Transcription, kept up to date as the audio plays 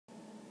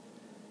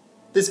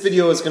This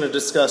video is going to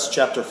discuss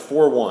Chapter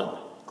 4.1,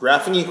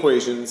 Graphing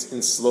Equations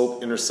in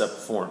Slope-Intercept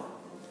Form.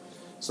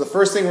 So the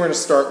first thing we're going to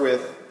start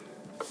with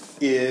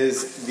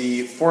is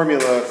the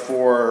formula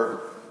for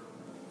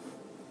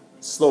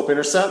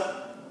slope-intercept.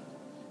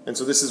 And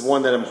so this is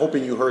one that I'm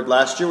hoping you heard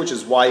last year, which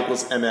is y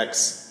equals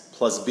mx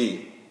plus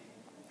b.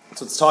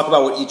 So let's talk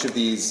about what each of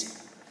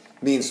these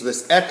means. So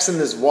this x and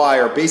this y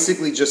are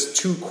basically just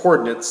two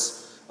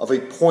coordinates of a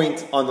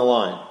point on the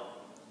line.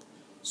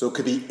 So it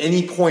could be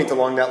any point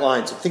along that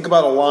line. So think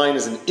about a line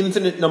as an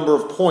infinite number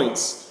of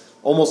points,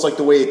 almost like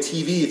the way a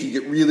TV, if you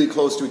get really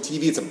close to a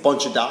TV, it's a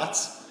bunch of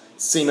dots.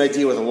 Same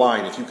idea with a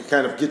line. If you could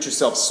kind of get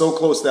yourself so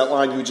close to that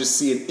line, you would just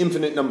see an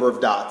infinite number of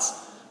dots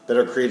that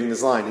are creating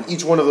this line. And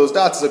each one of those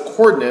dots is a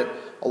coordinate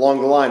along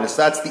the line. So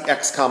that's the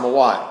x comma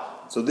y.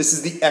 So this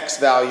is the x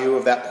value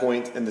of that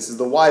point, and this is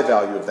the y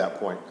value of that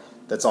point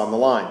that's on the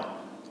line.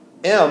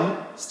 M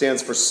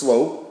stands for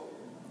slope.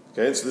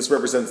 Okay, so this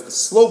represents the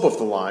slope of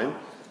the line.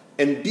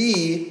 And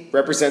b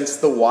represents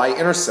the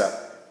y-intercept.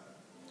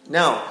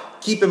 Now,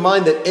 keep in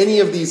mind that any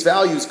of these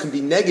values can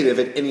be negative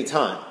at any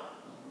time.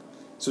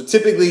 So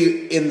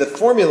typically in the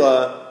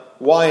formula,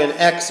 y and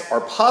x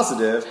are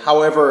positive.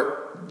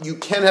 However, you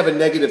can have a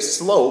negative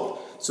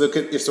slope. So if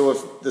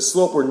the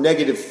slope were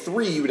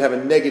 -3, you would have a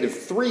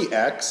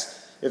 -3x.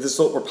 If the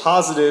slope were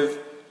positive,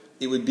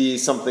 it would be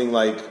something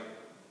like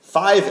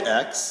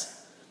 5x.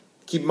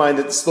 Keep in mind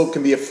that the slope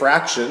can be a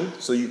fraction,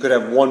 so you could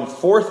have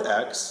 1/4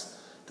 x.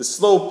 The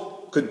slope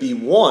could be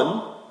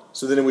 1,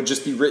 so then it would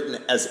just be written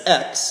as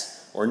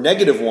x, or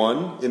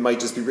 -1, it might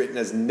just be written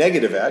as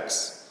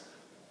 -x.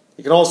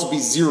 It can also be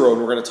 0,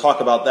 and we're going to talk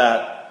about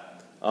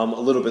that a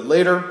little bit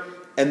later.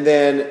 And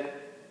then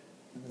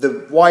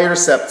the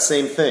y-intercept,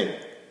 same thing.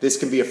 This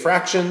can be a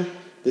fraction,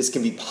 this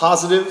can be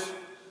positive,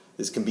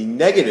 this can be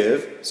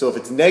negative. So if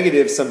it's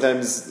negative,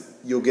 sometimes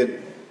you'll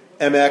get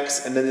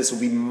mx, and then this will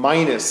be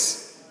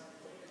minus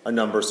a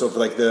number. So if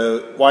like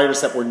the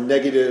y-intercept were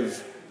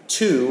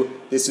 -2,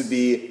 this would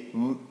be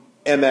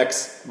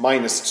mx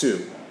minus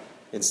 2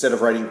 instead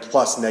of writing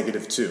plus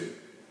 -2.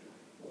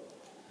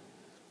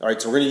 All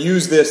right, so we're going to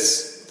use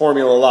this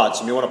formula a lot.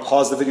 So you may want to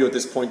pause the video at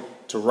this point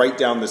to write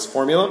down this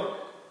formula.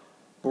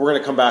 But we're going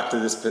to come back to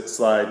this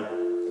slide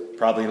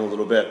probably in a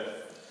little bit.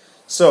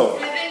 So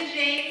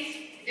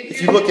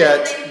if you look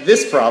at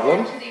this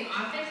problem,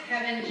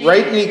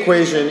 write an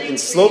equation in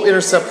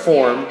slope-intercept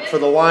form for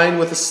the line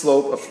with a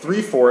slope of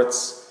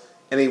 3/4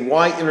 and a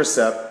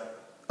y-intercept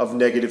of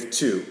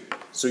 -2.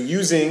 So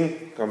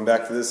coming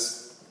back to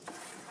this,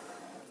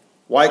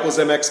 y equals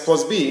mx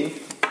plus b,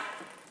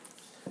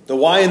 the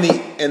y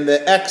and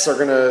the x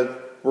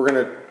we're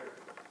gonna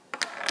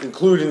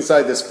include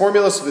inside this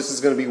formula. So this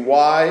is going to be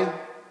y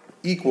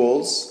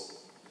equals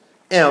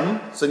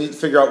m. So I need to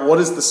figure out what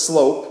is the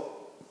slope.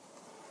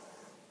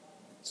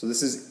 So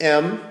this is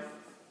m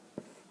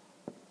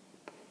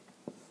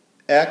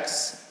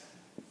x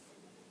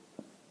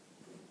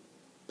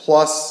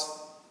plus,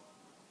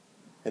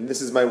 and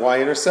this is my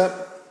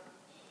y-intercept,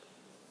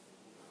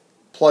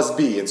 plus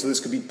b. And so this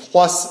could be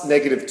plus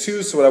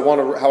 -2. So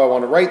how I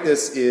want to write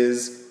this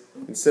is,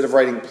 instead of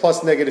writing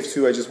plus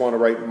 -2, I just want to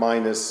write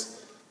minus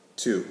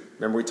 2.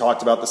 Remember we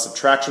talked about the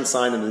subtraction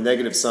sign and the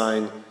negative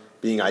sign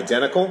being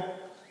identical,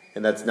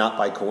 and that's not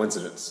by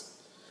coincidence.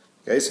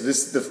 Okay, so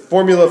the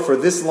formula for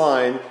this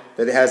line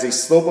that it has a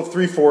slope of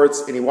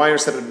 3/4 and a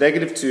y-intercept of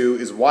 -2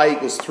 is y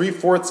equals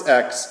 3/4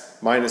 x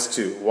minus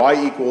 2.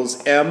 Y equals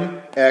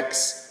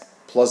mx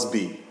plus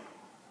b.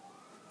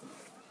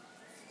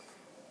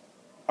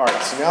 All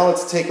right, so now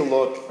let's take a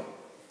look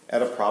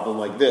at a problem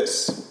like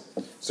this.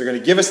 So they're going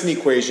to give us an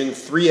equation,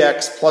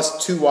 3x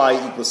plus 2y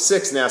equals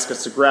 6, and ask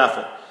us to graph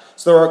it.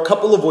 So there are a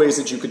couple of ways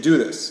that you could do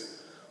this.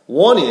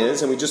 One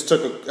is, and we just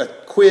took a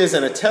quiz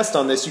and a test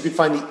on this, you could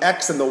find the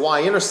x and the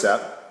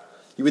y-intercept.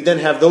 You would then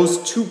have those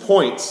 2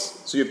 points,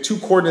 so you have 2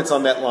 coordinates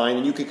on that line,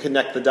 and you could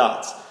connect the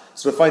dots.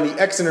 So to find the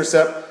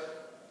x-intercept,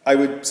 I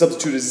would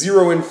substitute a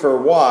 0 in for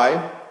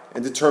y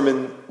and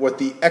determine what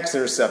the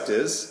x-intercept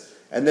is.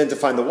 And then to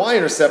find the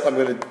y-intercept, I'm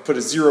going to put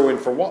a 0 in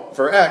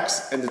for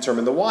x and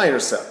determine the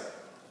y-intercept.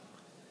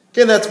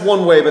 Again, that's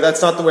one way, but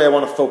that's not the way I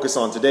want to focus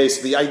on today.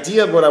 So the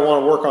idea of what I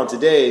want to work on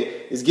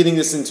today is getting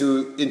this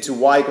into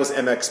y equals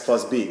mx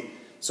plus b.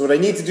 So what I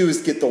need to do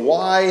is get the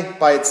y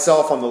by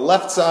itself on the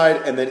left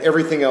side, and then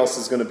everything else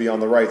is going to be on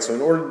the right. So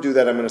in order to do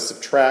that, I'm going to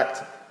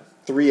subtract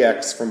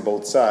 3x from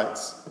both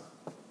sides.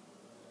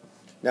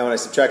 Now when I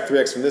subtract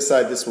 3x from this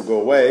side, this will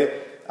go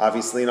away,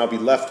 obviously, and I'll be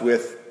left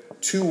with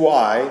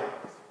 2y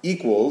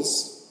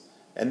equals,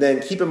 and then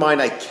keep in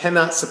mind I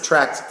cannot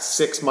subtract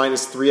 6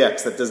 minus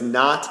 3x. That does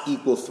not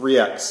equal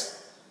 3x.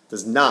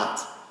 Does not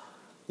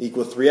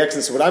equal 3x.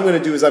 And so what I'm going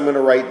to do is I'm going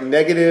to write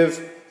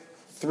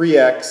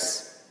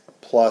 -3x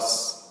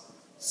plus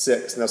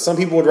 6. Now some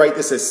people would write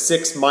this as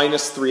 6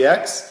 minus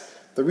 3x.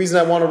 The reason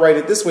I want to write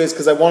it this way is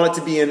because I want it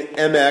to be in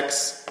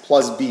mx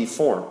plus b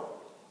form.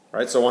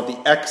 Right? So I want the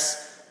x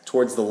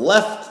towards the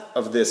left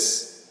of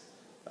this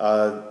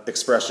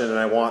expression, and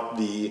I want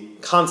the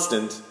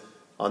constant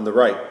on the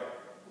right.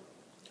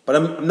 But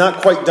I'm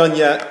not quite done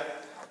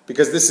yet.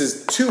 because this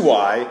is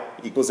 2y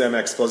equals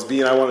mx plus b,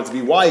 and I want it to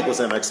be y equals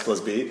mx plus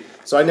b.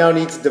 So I now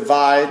need to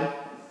divide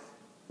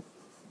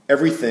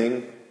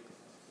everything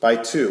by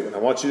 2. And I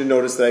want you to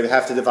notice that I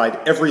have to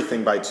divide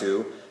everything by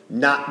 2,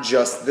 not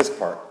just this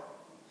part.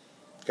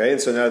 Okay,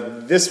 and so now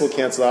this will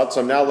cancel out,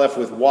 so I'm now left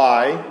with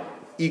y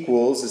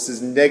equals, this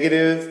is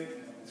negative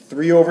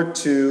 3 over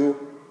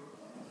 2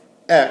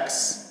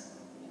 x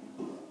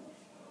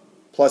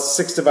plus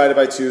 6 divided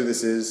by 2,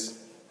 this is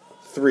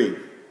 3.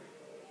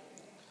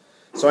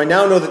 So I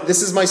now know that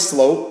this is my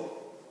slope,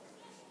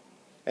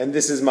 and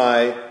this is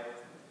my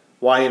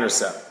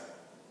y-intercept.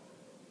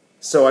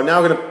 So I'm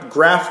now going to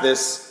graph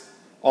this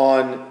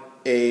on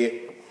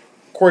a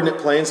coordinate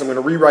plane, so I'm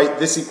going to rewrite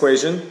this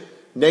equation,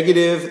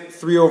 negative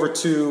 3 over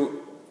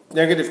 2,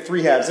 negative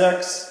 3 halves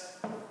x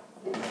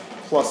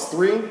plus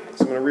 3. So I'm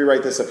going to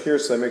rewrite this up here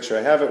so I make sure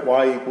I have it.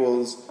 Y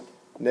equals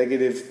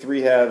negative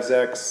 3 halves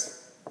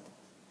x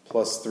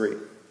plus 3.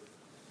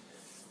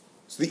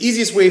 So the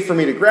easiest way for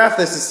me to graph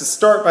this is to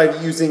start by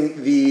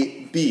using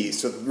the b.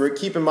 So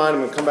keep in mind,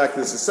 I'm going to come back to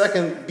this in a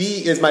second,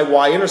 b is my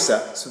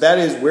y-intercept. So that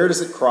is, where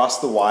does it cross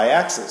the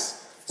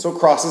y-axis? So it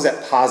crosses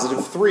at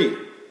positive 3.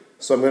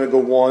 So I'm going to go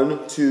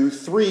 1, 2,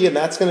 3, and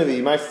that's going to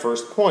be my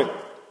first point.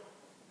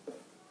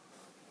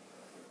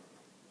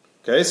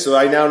 Okay, so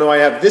I now know I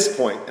have this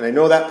point, and I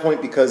know that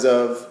point because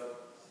of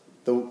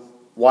the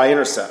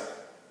y-intercept.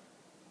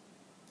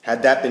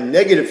 Had that been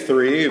negative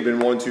 3, it would have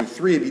been 1, 2,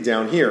 3, it'd be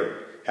down here.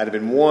 Had it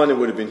been 1, it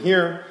would have been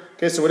here.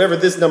 Okay, so whatever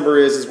this number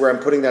is where I'm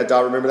putting that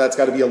dot. Remember, that's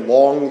got to be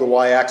along the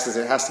y-axis.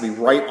 It has to be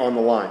right on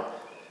the line.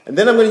 And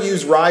then I'm going to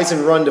use rise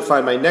and run to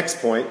find my next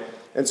point.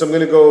 And so I'm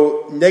going to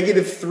go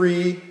negative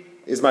 3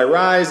 is my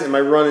rise, and my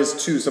run is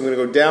 2. So I'm going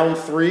to go down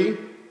 3,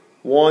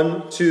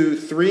 1, 2,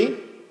 3,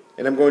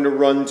 and I'm going to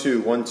run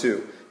 2, 1,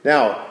 2.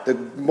 Now, the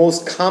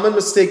most common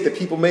mistake that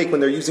people make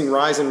when they're using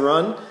rise and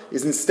run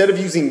is instead of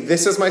using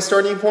this as my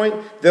starting point,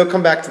 they'll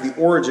come back to the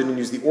origin and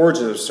use the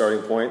origin as a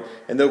starting point,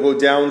 and they'll go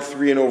down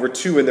 3 and over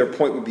 2, and their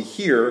point would be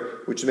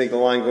here, which would make the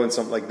line go in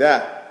something like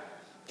that.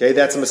 Okay,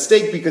 that's a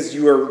mistake because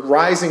you are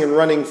rising and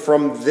running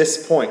from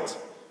this point.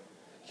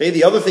 Okay,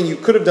 the other thing you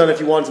could have done if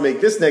you wanted to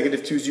make this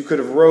negative 2 is you could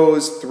have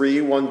rose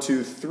 3, 1,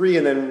 2, 3,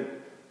 and then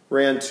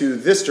ran to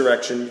this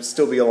direction. You'd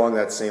still be along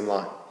that same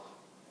line.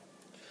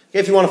 Okay,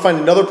 if you want to find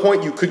another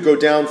point, you could go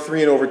down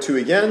 3 and over 2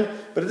 again,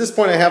 but at this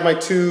point I have my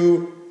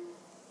 2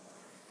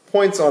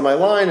 points on my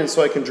line, and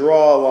so I can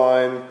draw a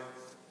line.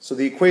 So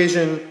the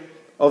equation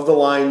of the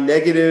line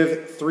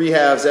negative 3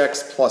 halves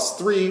x plus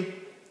 3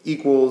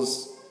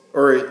 equals,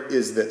 or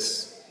is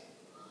this.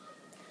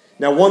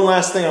 Now one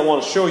last thing I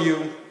want to show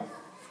you,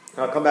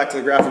 I'll come back to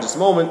the graph in just a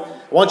moment.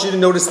 I want you to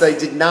notice that I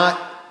did not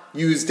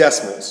use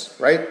decimals,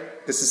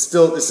 right? This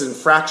is in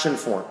fraction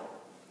form.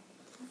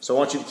 So I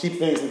want you to keep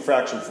things in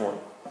fraction form.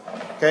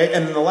 Okay,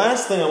 and then the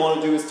last thing I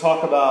want to do is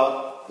talk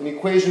about an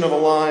equation of a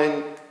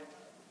line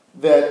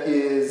that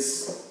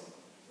is,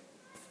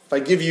 if I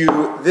give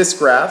you this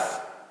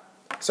graph,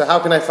 so how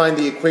can I find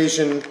the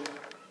equation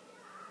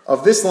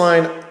of this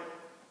line?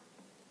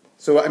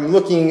 So I'm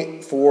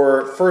looking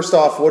for, first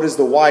off, what is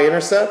the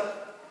y-intercept?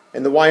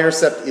 And the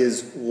y-intercept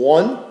is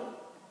 1,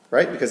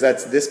 right, because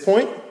that's this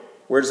point.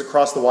 Where does it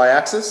cross the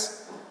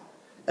y-axis?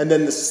 And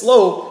then the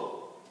slope,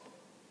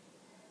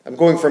 I'm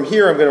going from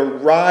here, I'm going to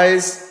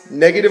rise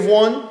negative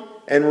 1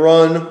 and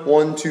run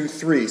 1, 2,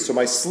 3. So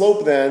my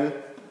slope then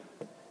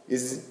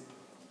is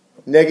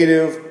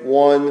negative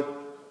 1/3.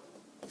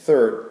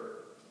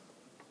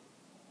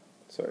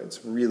 Sorry,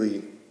 it's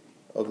really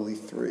ugly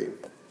 3.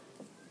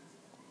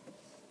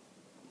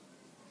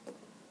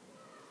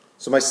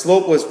 So my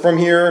slope was from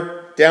here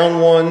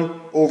down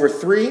 1 over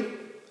 3,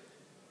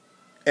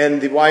 and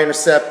the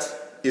y-intercept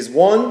is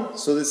 1,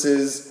 so this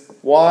is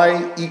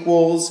y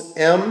equals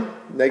m,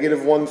 negative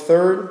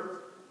 1/3,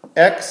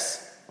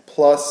 x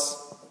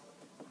plus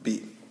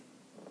b.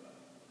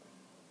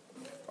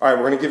 All right,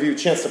 we're going to give you a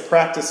chance to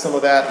practice some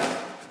of that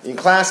in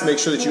class. Make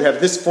sure that you have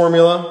this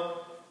formula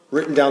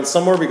written down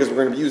somewhere because we're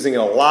going to be using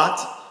it a lot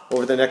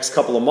over the next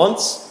couple of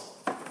months.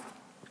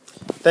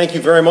 Thank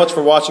you very much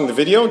for watching the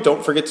video.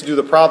 Don't forget to do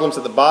the problems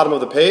at the bottom of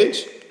the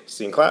page.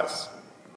 See you in class.